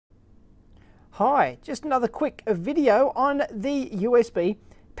Hi, just another quick video on the USB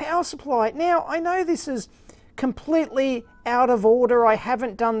power supply. Now, I know this is completely out of order. I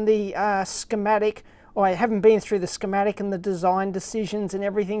haven't done the schematic, or I haven't been through the schematic and the design decisions and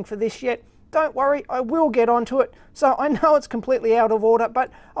everything for this yet. Don't worry, I will get onto it. So I know it's completely out of order, but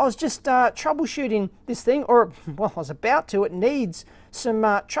I was just troubleshooting this thing, or well, I was about to. It needs some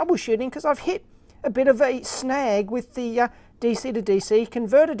troubleshooting because I've hit a bit of a snag with the DC to DC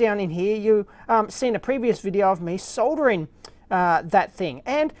converter down in here. You seen a previous video of me soldering that thing,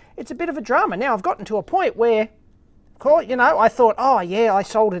 and it's a bit of a drama. Now I've gotten to a point where, you know, I thought, oh yeah, I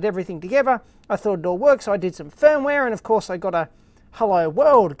soldered everything together. I thought it all worked, so I did some firmware, and of course I got a hello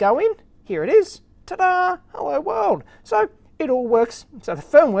world going. Here it is. Ta-da! Hello world. So it all works. So the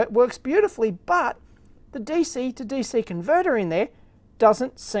firmware works beautifully, but the DC to DC converter in there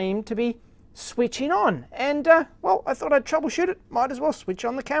doesn't seem to be switching on. And well, I thought I'd troubleshoot it. Might as well switch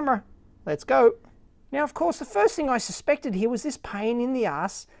on the camera. Let's go. Now, of course, the first thing I suspected here was this pain in the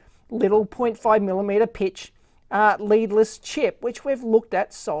ass little 0.5mm pitch leadless chip, which we've looked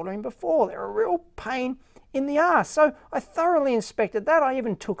at soldering before. They're a real pain in the ass. So I thoroughly inspected that. I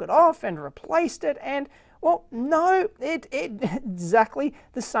even took it off and replaced it, and well, no, it exactly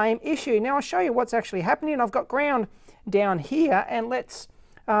the same issue. Now I'll show you what's actually happening. I've got ground down here, and let's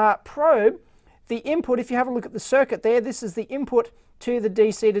probe the input. If you have a look at the circuit there, this is the input to the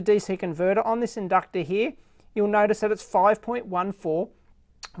DC to DC converter on this inductor here. You'll notice that it's 5.14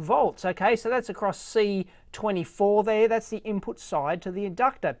 volts. Okay, so that's across C24 there. That's the input side to the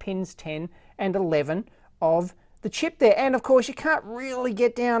inductor, pins 10 and 11 of the chip there. And of course, you can't really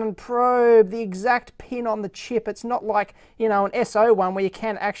get down and probe the exact pin on the chip. It's not like, you know, an SO one where you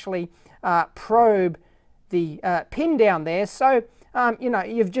can actually probe the pin down there. So you know,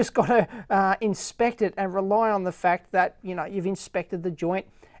 you've just got to inspect it and rely on the fact that, you know, you've inspected the joint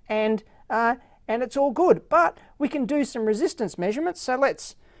and it's all good. But we can do some resistance measurements. So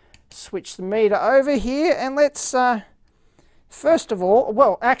let's switch the meter over here, and let's first of all,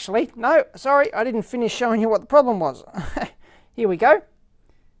 well, actually, no, sorry, I didn't finish showing you what the problem was. Here we go.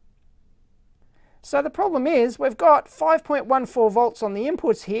 So the problem is we've got 5.14 volts on the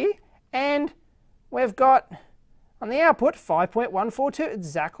inputs here, and we've got on the output 5.142,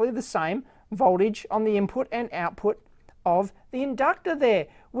 exactly the same voltage on the input and output of the inductor there,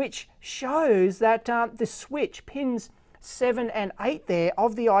 which shows that the switch pins 7 and 8 there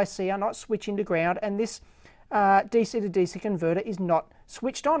of the IC are not switching to ground, and this DC to DC converter is not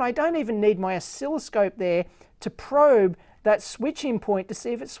switched on. I don't even need my oscilloscope there to probe that switching point to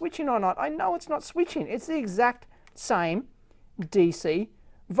see if it's switching or not. I know it's not switching. It's the exact same DC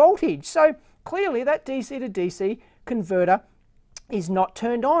voltage. So clearly that DC to DC converter is not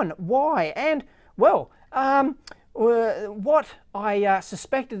turned on. Why? And well, what I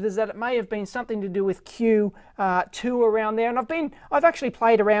suspected is that it may have been something to do with Q2 around there, and I've actually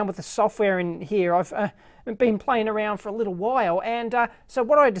played around with the software in here. I've been playing around for a little while, and so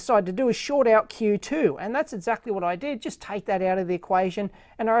what I decided to do is short out Q2, and that's exactly what I did. Just take that out of the equation,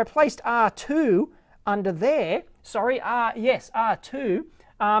 and I replaced R2 under there. Sorry, R2.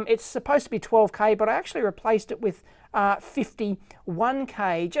 It's supposed to be 12K, but I actually replaced it with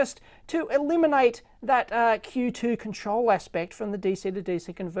 51K just to eliminate that Q2 control aspect from the DC to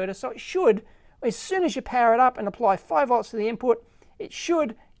DC converter. So it should, as soon as you power it up and apply 5 volts to the input, it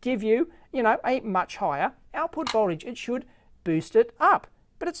should give you, you know, a much higher output voltage. It should boost it up,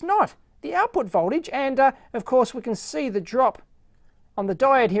 but it's not. The output voltage, and of course we can see the drop on the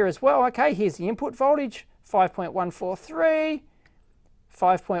diode here as well. Okay, here's the input voltage, 5.143.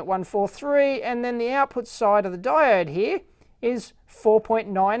 5.143, and then the output side of the diode here is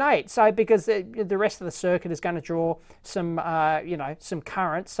 4.98. So because the rest of the circuit is going to draw some, you know, some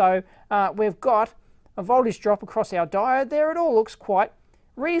current, so we've got a voltage drop across our diode there. It all looks quite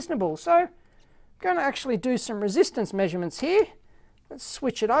reasonable. So I'm going to actually do some resistance measurements here. Let's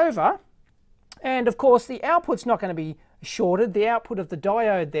switch it over, and of course the output's not going to be shorted. The output of the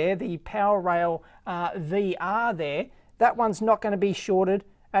diode there, the power rail VR there, that one's not going to be shorted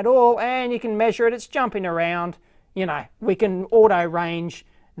at all, and you can measure it. It's jumping around. You know, we can auto range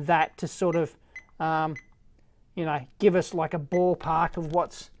that to sort of, you know, give us like a ballpark of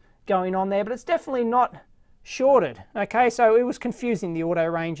what's going on there, but it's definitely not shorted. Okay, so it was confusing, the auto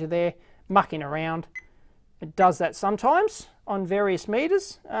ranger there, mucking around. It does that sometimes on various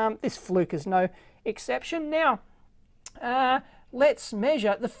meters. This fluke is no exception. Now, let's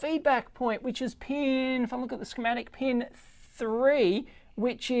measure the feedback point, which is pin, if I look at the schematic, pin 3,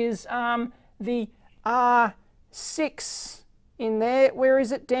 which is the R6 in there. Where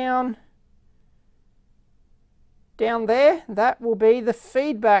is it? Down there. That will be the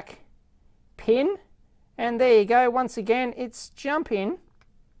feedback pin, and there you go. Once again, it's jumping.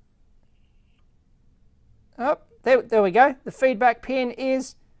 Oh, there we go. The feedback pin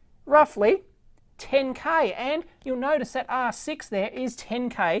is roughly 10k, and you'll notice that R6 there is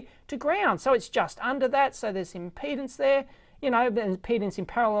 10k to ground, so it's just under that. So there's impedance there, you know, impedance in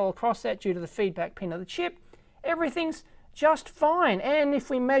parallel across that due to the feedback pin of the chip. Everything's just fine. And if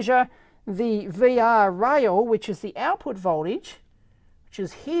we measure the VR rail, which is the output voltage, which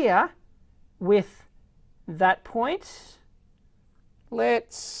is here with that point,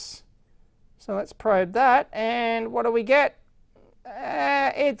 let's probe that, and what do we get?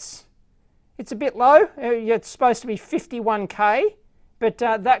 It's a bit low. It's supposed to be 51k, but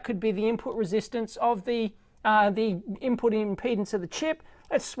that could be the input resistance of the input impedance of the chip.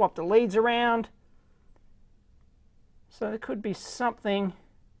 Let's swap the leads around. So there could be something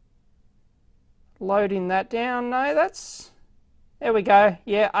loading that down. No, there we go.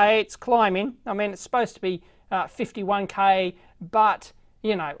 Yeah, it's climbing. I mean, it's supposed to be 51k, but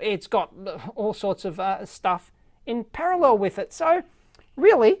you know, it's got all sorts of stuff in parallel with it. So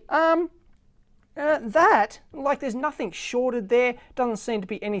really, there's nothing shorted there, doesn't seem to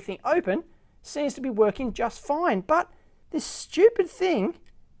be anything open, seems to be working just fine, but this stupid thing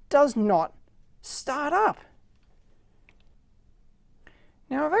does not start up.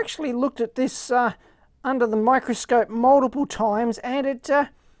 Now, I've actually looked at this under the microscope multiple times, and it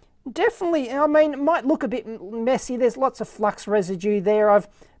definitely, I mean, it might look a bit messy. There's lots of flux residue there. I've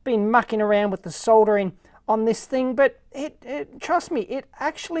been mucking around with the soldering on this thing, but trust me, it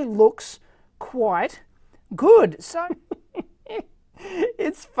actually looks quite good. So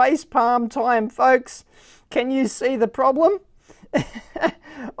it's facepalm time, folks. Can you see the problem?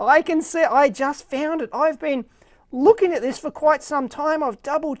 I can see. I just found it. I've been looking at this for quite some time. I've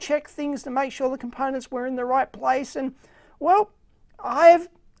double checked things to make sure the components were in the right place, and well, I've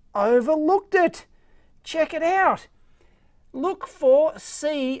overlooked it. Check it out. Look for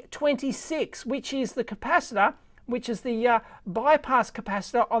C26, which is the capacitor, which is the bypass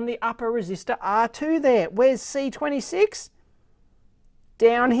capacitor on the upper resistor R2 there. Where's C26?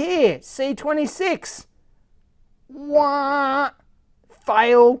 Down here, C26. Wah!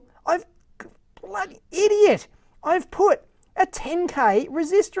 Fail. Bloody idiot. I've put a 10k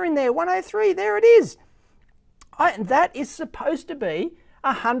resistor in there, 103, there it is. That is supposed to be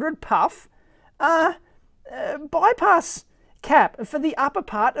a 100 puff bypass cap for the upper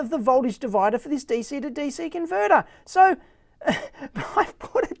part of the voltage divider for this DC to DC converter. So I've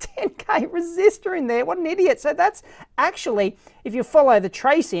put a 10k resistor in there. What an idiot. So that's actually, if you follow the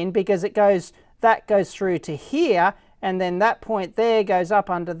trace in, because that goes through to here, and then that point there goes up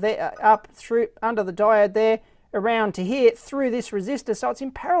under there, under the diode there, around to here through this resistor. So it's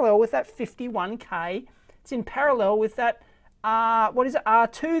in parallel with that 51k. It's in parallel with that what is it,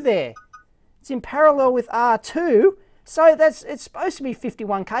 R2 there. It's in parallel with R2. So it's supposed to be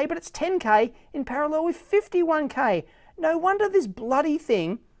 51k, but it's 10k in parallel with 51k. No wonder this bloody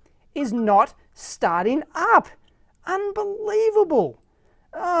thing is not starting up. Unbelievable.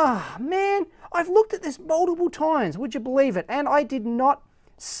 Oh man, I've looked at this multiple times, would you believe it? And I did not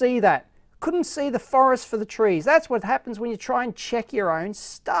see that. Couldn't see the forest for the trees. That's what happens when you try and check your own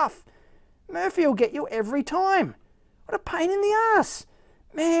stuff. Murphy will get you every time. What a pain in the ass.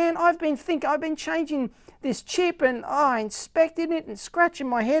 Man, I've been changing this chip, and inspecting it and scratching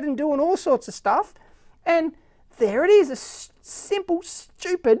my head and doing all sorts of stuff. And there it is, a simple,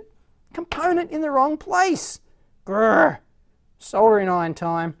 stupid component in the wrong place. Grrr. Soldering iron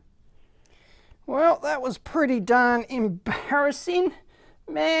time. Well, that was pretty darn embarrassing.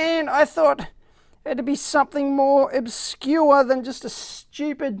 Man, I thought it'd be something more obscure than just a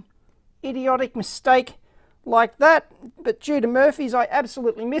stupid, idiotic mistake like that. But due to Murphy's, I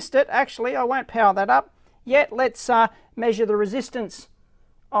absolutely missed it. Actually, I won't power that up yet. Let's measure the resistance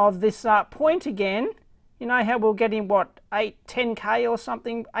of this point again. You know how we're getting, what, 10k or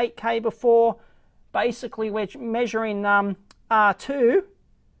something, 8k before. Basically, we're measuring R2.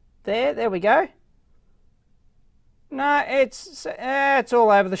 There we go. No, it's all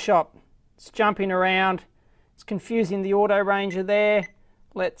over the shop. It's jumping around. It's confusing the auto ranger there.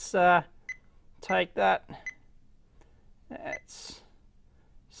 Let's take that. That's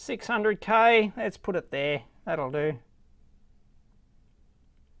 600k. Let's put it there. That'll do.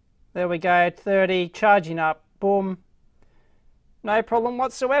 There we go, 30, charging up. Boom. No problem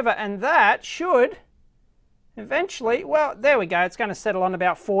whatsoever. And that should eventually, well, there we go. It's going to settle on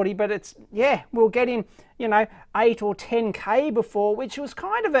about 40, but it's, yeah, we'll get in, you know, 8 or 10k before, which was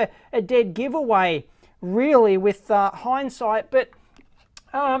kind of a dead giveaway, really, with hindsight. But,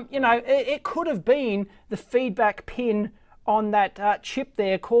 you know, it could have been the feedback pin on that chip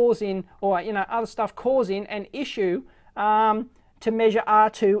there causing, or other stuff causing an issue to measure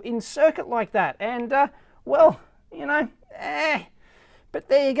R2 in circuit like that. And well, but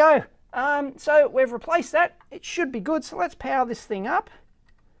there you go. So we've replaced that. It should be good. So let's power this thing up.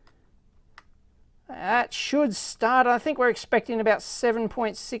 That should start. I think we're expecting about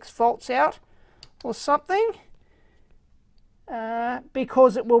 7.6 volts out or something,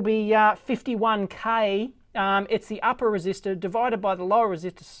 because it will be 51k. It's the upper resistor divided by the lower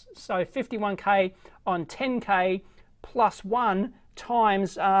resistor, so 51k on 10k plus 1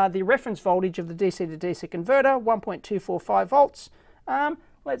 times the reference voltage of the DC to DC converter, 1.245 volts.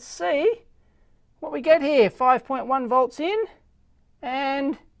 Let's see what we get here. 5.1 volts in,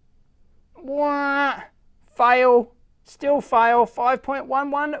 and fail, still fail,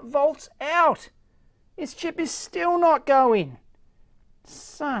 5.11 volts out. This chip is still not going.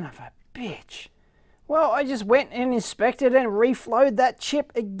 Son of a bitch. Well, I just went and inspected and reflowed that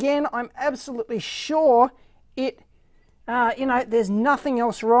chip again. I'm absolutely sure it, there's nothing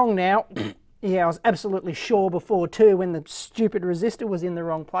else wrong now. Yeah, I was absolutely sure before too when the stupid resistor was in the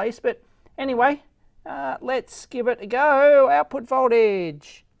wrong place. But anyway, let's give it a go. Output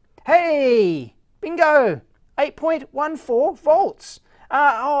voltage. Hey, bingo, 8.14 volts.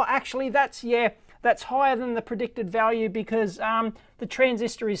 Oh, actually, that's higher than the predicted value because the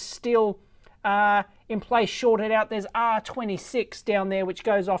transistor is still in place, shorted out. There's R26 down there, which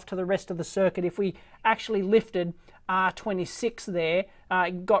goes off to the rest of the circuit. If we actually lifted R26 there,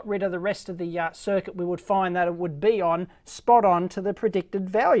 got rid of the rest of the circuit, we would find that it would be spot on to the predicted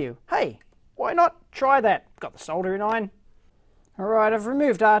value. Hey, why not try that? Got the soldering iron. Alright, I've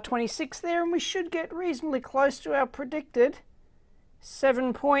removed R26 there, and we should get reasonably close to our predicted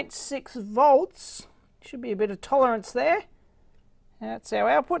 7.6 volts. Should be a bit of tolerance there. That's our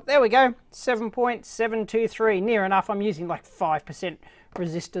output. There we go, 7.723, near enough. I'm using like 5%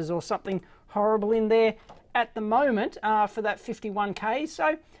 resistors or something horrible in there at the moment for that 51k.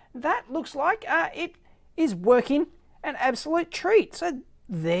 So that looks like it is working an absolute treat. So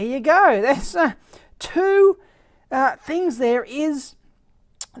there you go. There's two things. There is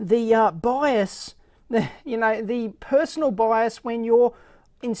the bias, the personal bias when you're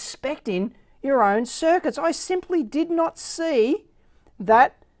inspecting your own circuits. I simply did not see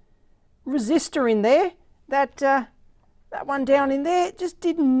that resistor in there, that one down in there, just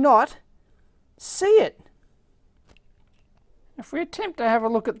did not see it. If we attempt to have a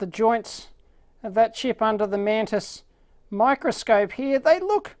look at the joints of that chip under the Mantis microscope here, they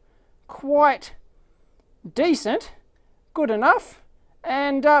look quite decent, good enough,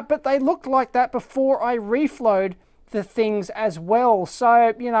 and but they looked like that before I reflowed the things as well.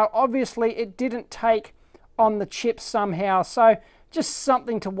 So obviously it didn't take on the chip somehow. So just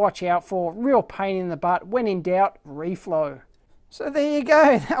something to watch out for. Real pain in the butt. When in doubt, reflow. So there you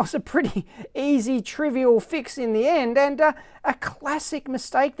go. That was a pretty easy, trivial fix in the end, and a classic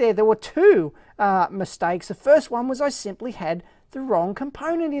mistake there. There were two mistakes. The first one was I simply had the wrong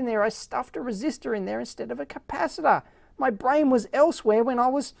component in there. I stuffed a resistor in there instead of a capacitor. My brain was elsewhere when I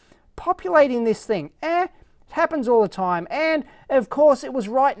was populating this thing. It happens all the time. And of course it was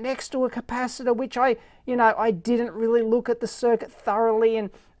right next to a capacitor, which I didn't really look at the circuit thoroughly and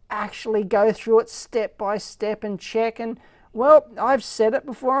actually go through it step by step and check. And well, I've said it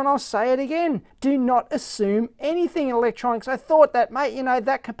before and I'll say it again. Do not assume anything in electronics. I thought that, mate,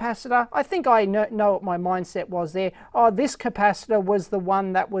 that capacitor, I think I know what my mindset was there. Oh, this capacitor was the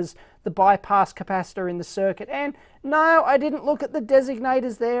one that was the bypass capacitor in the circuit. And no, I didn't look at the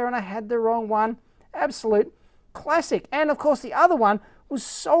designators there and I had the wrong one. Absolute classic. And of course the other one was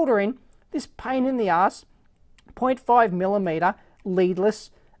soldering this pain in the ass 0.5mm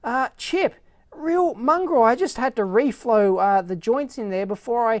leadless chip. Real mongrel. I just had to reflow the joints in there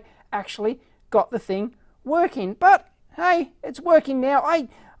before I actually got the thing working. But hey, it's working now. I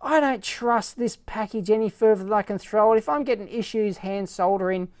don't trust this package any further than I can throw it. If I'm getting issues hand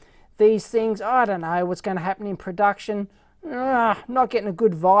soldering these things, I don't know what's going to happen in production. Not getting a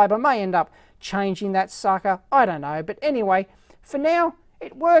good vibe. I may end up changing that sucker. I don't know. But anyway, for now,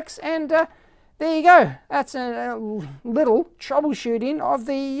 it works, and there you go. That's a little troubleshooting of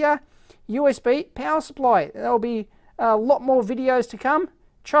the USB power supply. There'll be a lot more videos to come.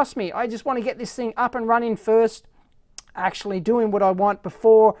 Trust me, I just want to get this thing up and running first, actually doing what I want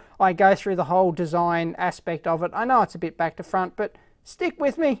before I go through the whole design aspect of it. I know it's a bit back to front, but stick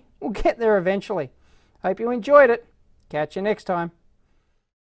with me. We'll get there eventually. Hope you enjoyed it. Catch you next time.